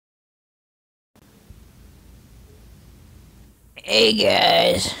Hey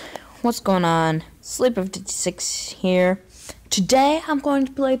guys, what's going on? Sleeper56 here. Today I'm going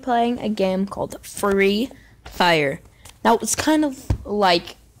to be playing a game called Freeeeeee. Now it's kind of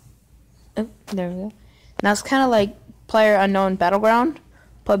like, oh, there we go. Now it's kind of like Player Unknown Battleground,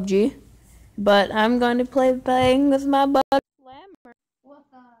 PUBG, but I'm going to playing with my buddy Lammer.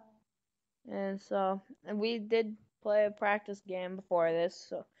 And we did play a practice game before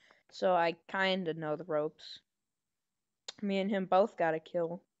this, so I kind of know the ropes. Me and him both got a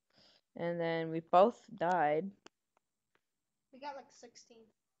kill. And then we both died. We got like 16.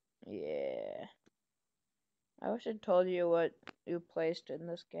 Yeah. I wish I'd told you what you placed in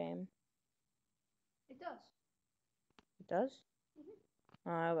this game. It does. It does?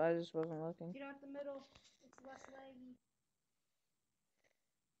 Mm-hmm. I just wasn't looking. You know, at the middle, it's less laggy.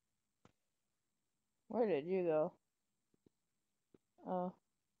 Where did you go? Oh.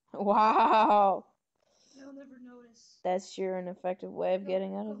 Wow! You'll never notice. That's sure an effective way of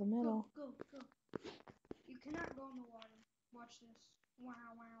getting out of the middle. Go. You cannot go in the water. Watch this.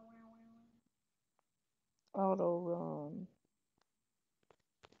 Wow. Auto run.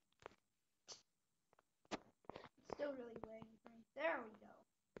 It's still really laggy for me. There we go.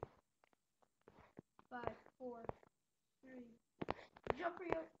 5, 4, 3. Jump for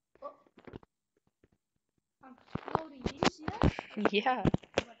you. Oh. I'm floating. Did you see that? Yeah.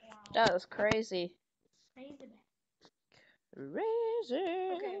 Like, wow. That was crazy. Crazy. Crazy.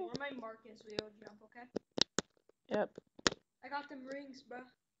 Okay, where my mark is, we will jump, okay? Yep. I got them rings, bro.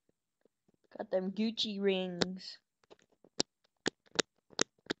 Got them Gucci rings.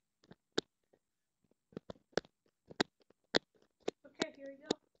 Okay, here we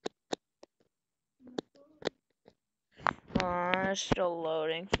go. It's still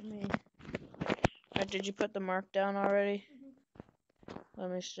loading for me. Did you put the mark down already? Mm-hmm.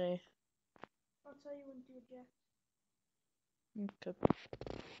 Let me see. I'll tell you when to eject. Okay.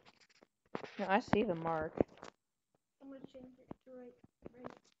 No, I see the mark. I'm gonna change it to right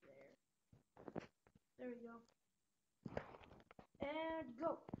there. There we go. And go.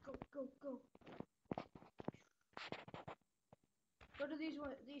 Go to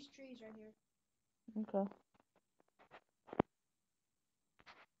these trees right here. Okay.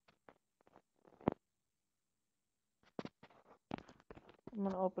 I'm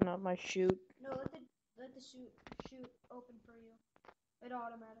gonna open up my chute. No, let the chute open for you. It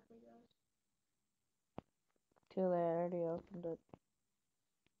automatically does. Too late, I already opened it.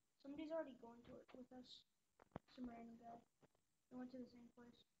 Somebody's already going to it with us. Some random guy. They went to the same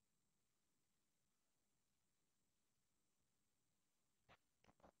place.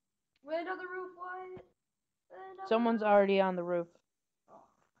 Land on the roof, Wyatt. Someone's already on the roof. Oh.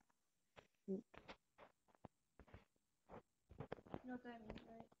 You know what that means,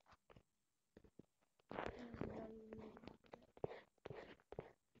 right?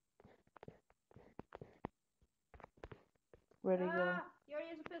 Where'd he go? He already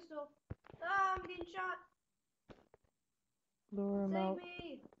has a pistol. I'm getting shot. Lure him out. Save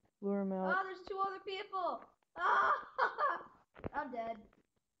me. Lure him out. There's 2 other people. I'm dead.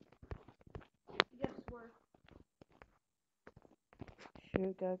 You gotta swerve.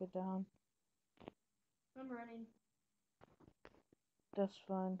 Shoot, gotta get down. I'm running. That's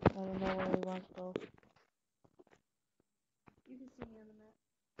fine. I don't know where he wants to go. You can see me on the map.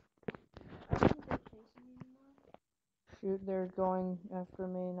 I don't think they're chasing me anymore. Shoot, they're going after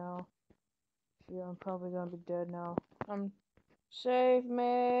me now. Shoot, I'm probably gonna be dead now. Save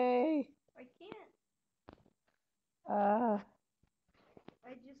me! I can't. I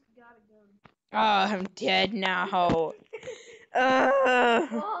just got a gun. I'm dead now.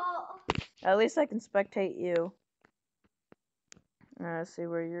 Oh. At least I can spectate you. See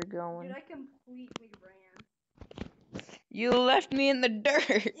where you're going. Dude, I completely ran. You left me in the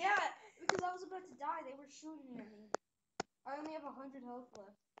dirt. Yeah, because I was about to die. They were shooting at me. I only have 100 health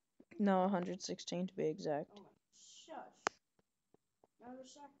left. No, 116 to be exact. Oh my, shush. Another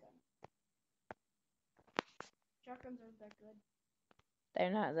shotgun. Shotguns aren't that good.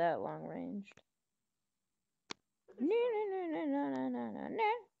 They're not that long ranged.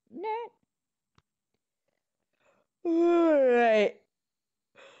 Alright.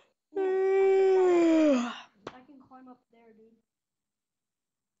 I can climb up there, dude.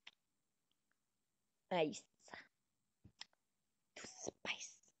 Nice. Too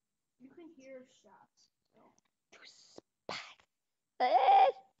spice. You can hear shots. So. Too spice. I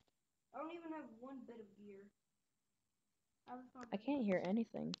don't even have one bit of gear. I can't hear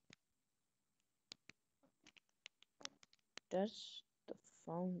anything. That's the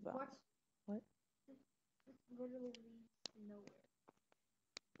phone volume. What? It literally leads nowhere.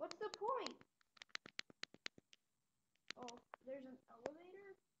 What's the point? Oh, there's an elevator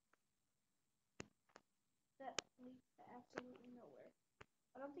that leads to absolutely nowhere.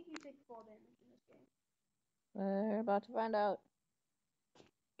 I don't think you take fall damage in this game. We're about to find out.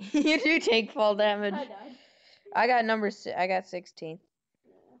 You do take fall damage. I died. I got I got 16th.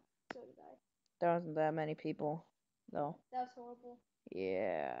 Yeah, so did I. There wasn't that many people, though. That was horrible.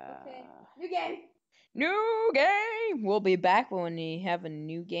 Yeah. Okay, new game! New game! We'll be back when we have a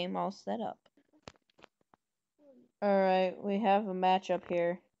new game all set up. Alright, we have a matchup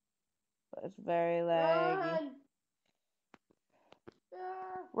here. But it's very laggy. Run!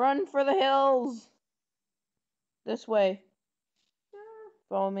 Ah, Run for the hills! This way. ah.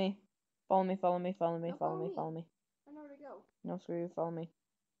 Follow me. Follow me, follow me, follow me, No, follow follow me, me. follow me. I know where to go. No, screw you, follow me.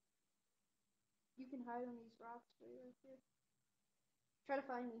 You can hide on these rocks right here. Try to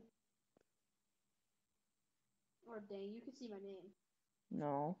find me. Or dang, you can see my name.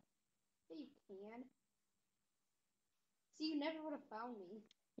 No. Yeah, you can. See, you never would have found me.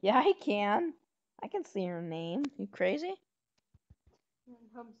 Yeah, I can. I can see your name. You crazy?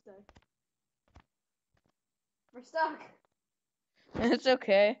 I'm stuck. We're stuck. It's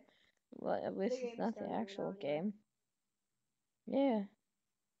okay. Well, at least The it's game's not the started right actual now anyway. game. Yeah.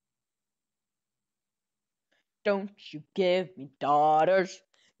 Don't you give me daughters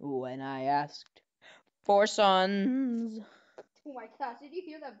when I asked for sons. Oh my gosh, did you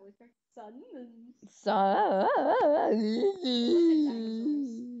hear that voice crack? Sons. Sons.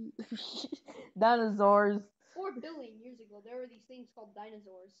 dinosaurs. Dinosaurs. 4 billion years ago, there were these things called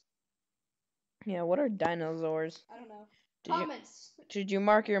dinosaurs. Yeah, what are dinosaurs? I don't know. Did you, Comments! did you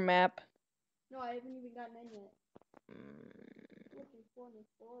mark your map? No, I haven't even gotten in yet. Looking for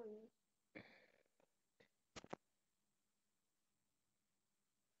notorious.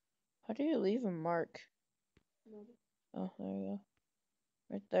 How do you leave a mark? No, Oh, there you go.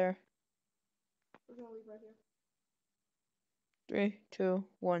 Right there. we're gonna leave right here. 3, 2,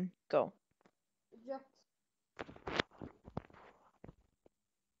 1, go. Eject.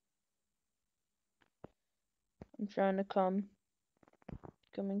 I'm trying to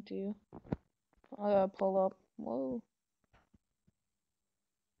coming to you. I gotta pull up. Whoa.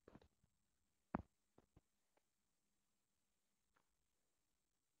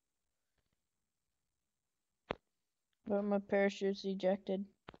 But my parachute's ejected.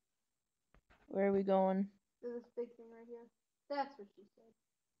 Where are we going? There's this big thing right here. That's what she said.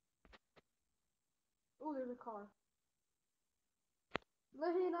 Oh, there's a car.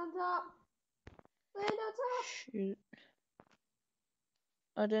 Land on top! Land on top! Shoot.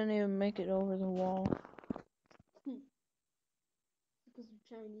 I didn't even make it over the wall. Because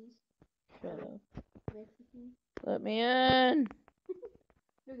you're Chinese. Shut up. Mexican. Let me in!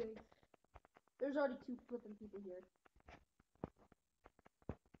 Okay. There's already 2 flipping people here.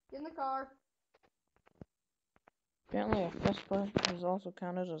 Get in the car. Apparently a fist bump is also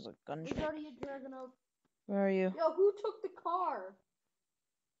counted as a There's gunshot. already a dragon of. Where are you? Yo, who took the car?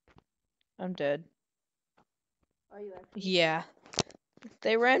 I'm dead. Are you actually? Yeah.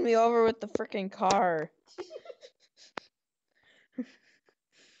 They ran me over with the freaking car.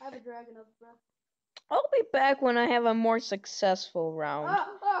 I have a dragon of breath. I'll be back when I have a more successful round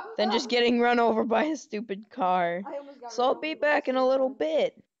than just getting run over by a stupid car. I almost got So run I'll over be by the back in a same little time.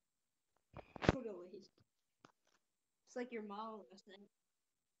 bit. Totally. It's like your mom last night.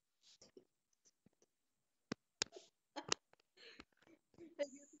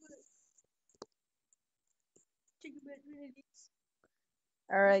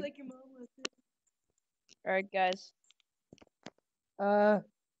 Alright. Like your mom last night. Alright, guys.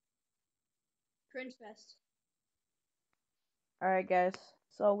 Cringe fest. Alright, guys.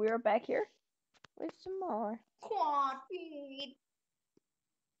 So we are back here with some more. Quad feed.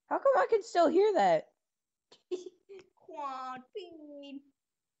 How come I can still hear that? Quad feed.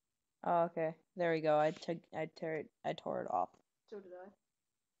 Oh, okay. There we go. I tore it off. So did I.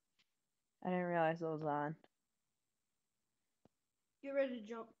 I didn't realize it was on. Get ready to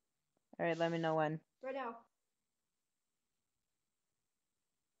jump. Alright, let me know when. Right now.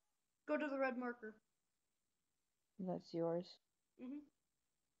 Go to the red marker. That's yours.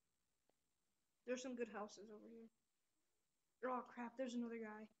 There's some good houses over here. Oh crap, there's another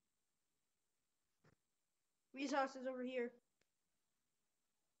guy. These houses over here.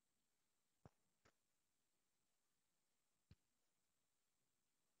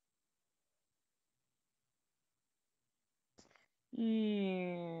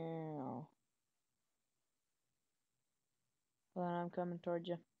 Yeah. Well, I'm coming towards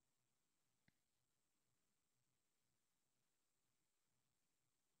you.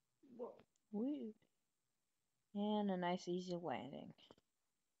 Whoa. Woo. And a nice easy landing.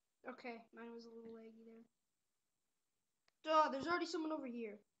 Okay, mine was a little laggy there. Duh, there's already someone over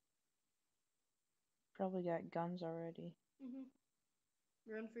here. Probably got guns already.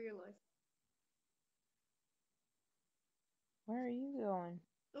 Run for your life. Where are you going?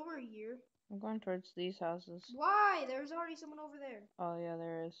 Over here. I'm going towards these houses. Why? There's already someone over there. Oh yeah,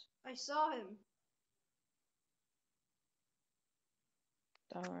 there is. I saw him.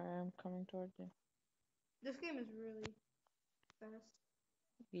 Don't worry, I'm coming towards you. This game is really fast.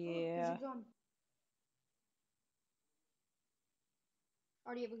 Yeah. There's a gun.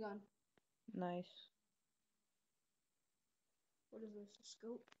 Already have a gun. Nice. What is this? A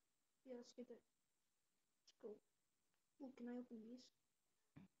scope? Yeah, let's get that scope. Ooh, can I open these?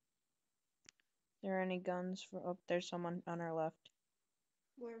 There any guns for? Oh, there's someone on our left.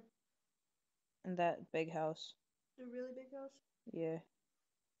 Where? In that big house. The really big house? Yeah.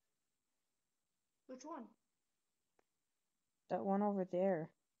 Which one? That one over there.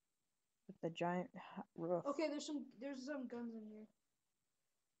 With the giant roof. Okay, there's some guns in here.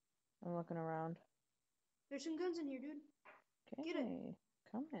 I'm looking around. There's some guns in here, dude. Okay. Get it.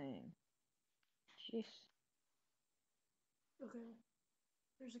 Coming. Jeez. Okay.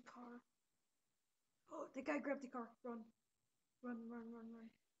 There's a car. Oh, the guy grabbed the car. Run. Run, run, run, run.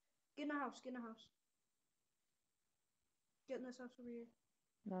 Get in the house. Get in the house. Get in this house over here.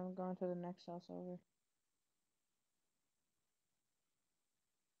 Now I'm going to the next house over.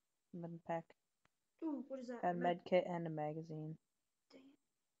 Med pack. Ooh, what is that? A med kit and a magazine. Dang it.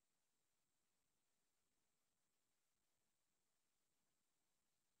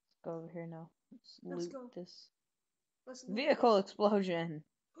 Let's go over here now. Let's Loot go. this. Let's loot Vehicle this. explosion.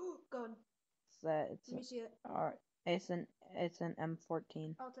 Gun. It's that. Let me see it. Alright. It's an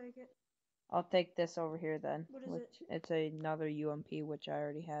M14. I'll take it. I'll take this over here then. What is which it? It's another UMP, which I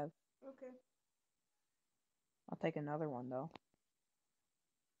already have. Okay. I'll take another one though.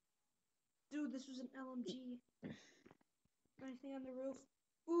 Dude, this was an LMG. Anything on the roof?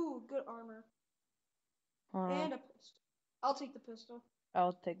 Ooh, good armor. And a pistol. I'll take the pistol.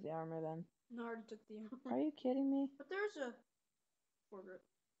 I'll take the armor then. No, I already took the armor. Are you kidding me? But there's a foregrip.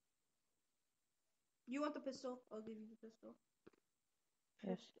 You want the pistol? I'll give you the pistol.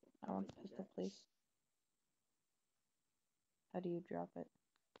 Yes, Pistol. I want What the is pistol, that? please. How do you drop it?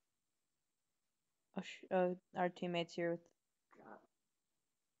 Oh, our teammates here with Drop.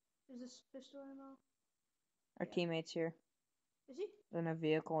 Is this pistol ammo? our teammates here Is he? in a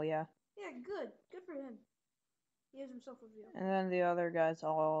vehicle, yeah. Yeah, good. Good for him. He has himself a vehicle. And then the other guy's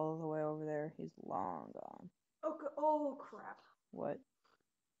all the way over there. He's long gone. Okay. Oh, crap. What?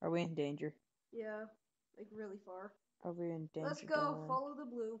 Are we in danger? Yeah, like really far. Are we in danger? Let's go. Follow the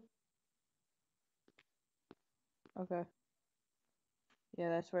blue. Okay. Yeah,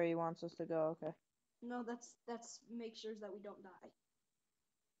 that's where he wants us to go. Okay. No, that's make sure that we don't die.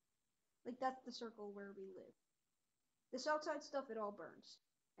 Like that's the circle where we live. This outside stuff, it all burns,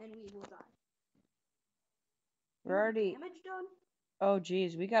 and we will die. We're already. Damage done? Oh,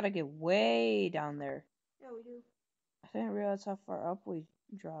 geez, we gotta get way down there. Yeah, we do. I didn't realize how far up we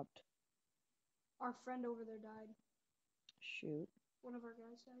dropped. Our friend over there died. Shoot. One of our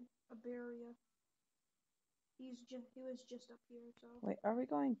guys died. A barrier. He was just up here, so. Wait, are we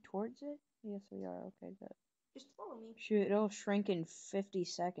going towards it? Yes, we are. Okay, good. Just follow me. Shoot, it'll shrink in 50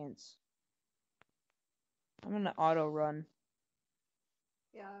 seconds. I'm gonna auto run.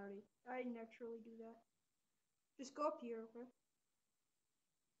 Yeah, I naturally do that. Just go up here, okay?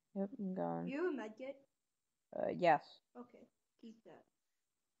 Yep, I'm going. You have a medkit? Yes. Okay, keep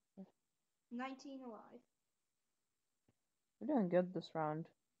that. 19 alive. We're doing good this round.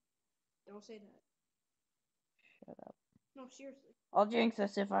 Don't say that. Shut up. No, seriously. I'll jinx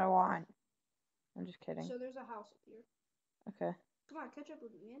us if I want. I'm just kidding. So there's a house up here. Okay. Come on, catch up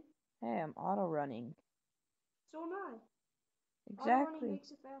with me, man. Hey, I'm auto running. So am I. Exactly. Auto running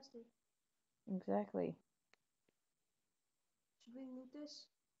makes it faster. Exactly. Should we loot this?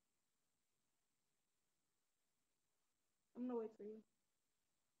 I'm gonna wait for you.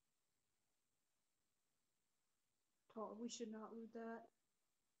 Oh, we should not loot that.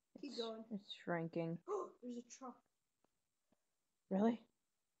 Keep going. It's shrinking. Oh, there's a truck. Really?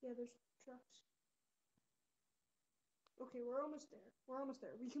 Yeah, there's trucks. Okay, we're almost there. We're almost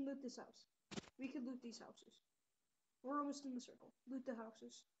there. We can loot this house. We can loot these houses. We're almost in the circle. Loot the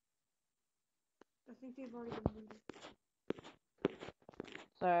houses. I think they've already been looted.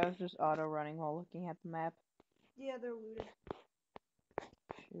 Sorry, I was just auto running while looking at the map. Yeah, they're looted.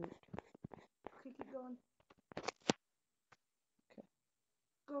 Shoot. Okay, keep going. Okay.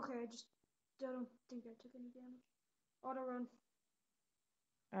 Okay, I don't think I took any damage. Auto run.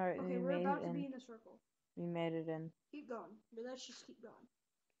 Alright, Okay, we we're made about it to in. be in the circle. We made it in. Keep going. But let's just keep going.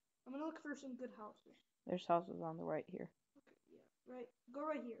 I'm gonna look for some good houses. There's houses on the right here. Right. Go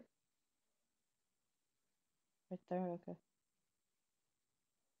right here. Right there, okay.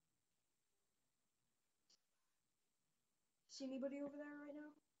 See anybody over there right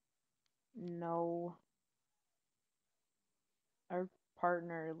now? No. Our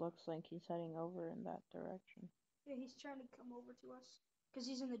partner looks like he's heading over in that direction. Yeah, he's trying to come over to us. Because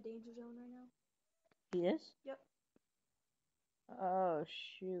he's in the danger zone right now. He is? Yep. Oh,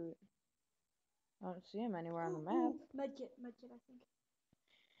 shoot. I don't see him anywhere on the map. Ooh, medkit, I think.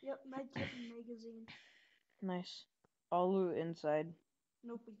 Yep, medkit and magazine. Nice. All loot inside.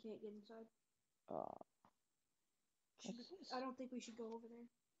 Nope, we can't get inside. I don't think we should go over there.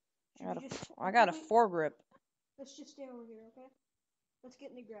 I got a foregrip. Let's just stay over here, okay? Let's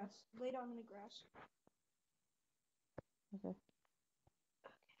get in the grass. Lay down in the grass. Okay.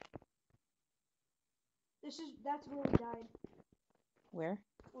 That's where we died. Where?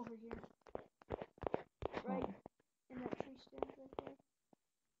 Over here. Right in that tree stand right there.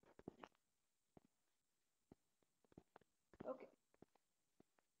 Okay.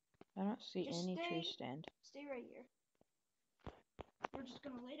 I don't see Just any tree stand. Stay right here. We're just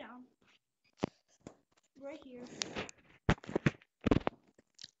gonna lay down. Right here.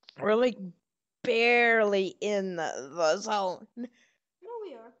 We're like barely in the zone. No,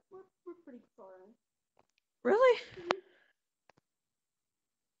 we are. We're pretty far in. Really?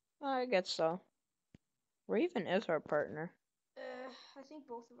 I guess so. Where even is our partner? I think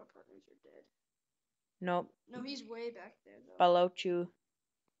both of our partners are dead. Nope. No, he's way back there though. Below you.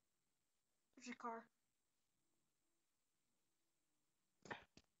 There's a car.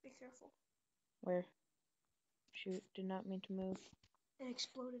 Be careful. Where? Shoot, did not mean to move. It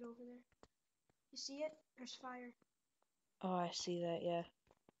exploded over there. You see it? There's fire. Oh, I see that, yeah.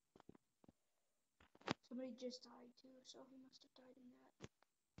 Somebody just died too, so he must have died in that.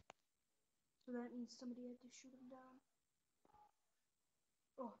 So that means somebody had to shoot him down.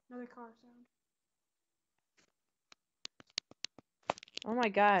 Oh, another car sound. Oh my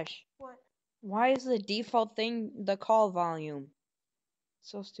gosh. What? Why is the default thing the call volume?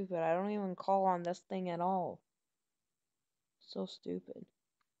 So stupid. I don't even call on this thing at all. So stupid.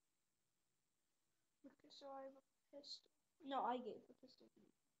 Okay, so I have a pistol. No, I gave the pistol.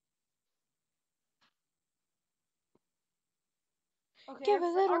 Okay,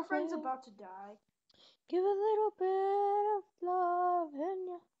 our friend's about to die. Give a little bit of love in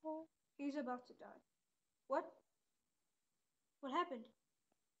your heart. He's about to die. What? What happened?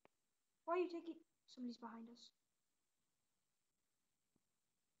 Why are you taking... Somebody's behind us.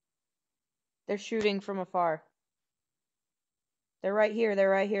 They're shooting from afar. They're right here, they're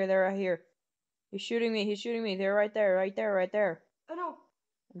right here, they're right here. He's shooting me, They're right there, right there, right there. Oh no,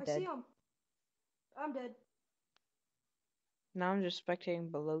 I'm I dead. see him. I'm dead. Now I'm just spectating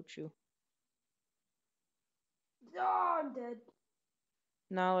below you. Oh, I'm dead.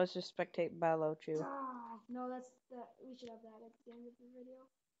 Now let's just spectate below you. Oh, no, that's that. We should have that at the end of the video.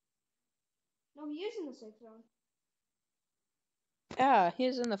 No, he is in the safe zone. Yeah,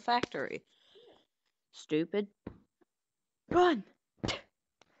 he's in the factory. Yeah. Stupid. Run!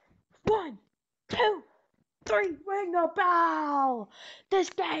 1, 2, 3, ring the bell! This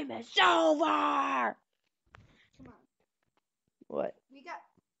game is over! Come on. What? We got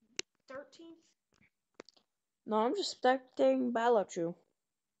 13th. No, I'm just spectating Balachu.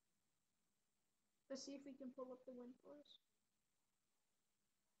 Let's see if we can pull up the win for us.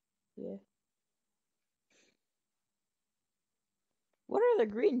 Yeah. What are the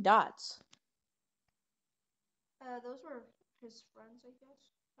green dots? Those were his friends, I guess.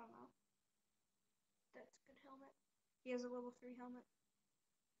 I don't know. That's a good helmet. He has a level 3 helmet.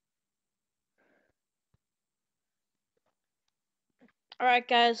 Alright,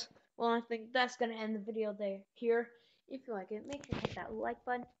 guys. Well, I think that's going to end the video here. If you like it, make sure to hit that like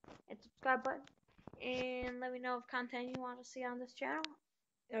button and subscribe button. And let me know if content you want to see on this channel.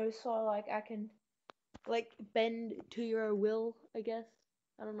 So, like, I can, like, bend to your will, I guess.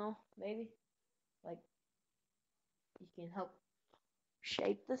 I don't know. Maybe. Like, you can help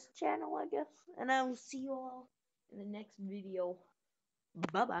shape this channel, I guess. And I will see you all in the next video.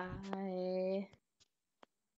 Bye-bye.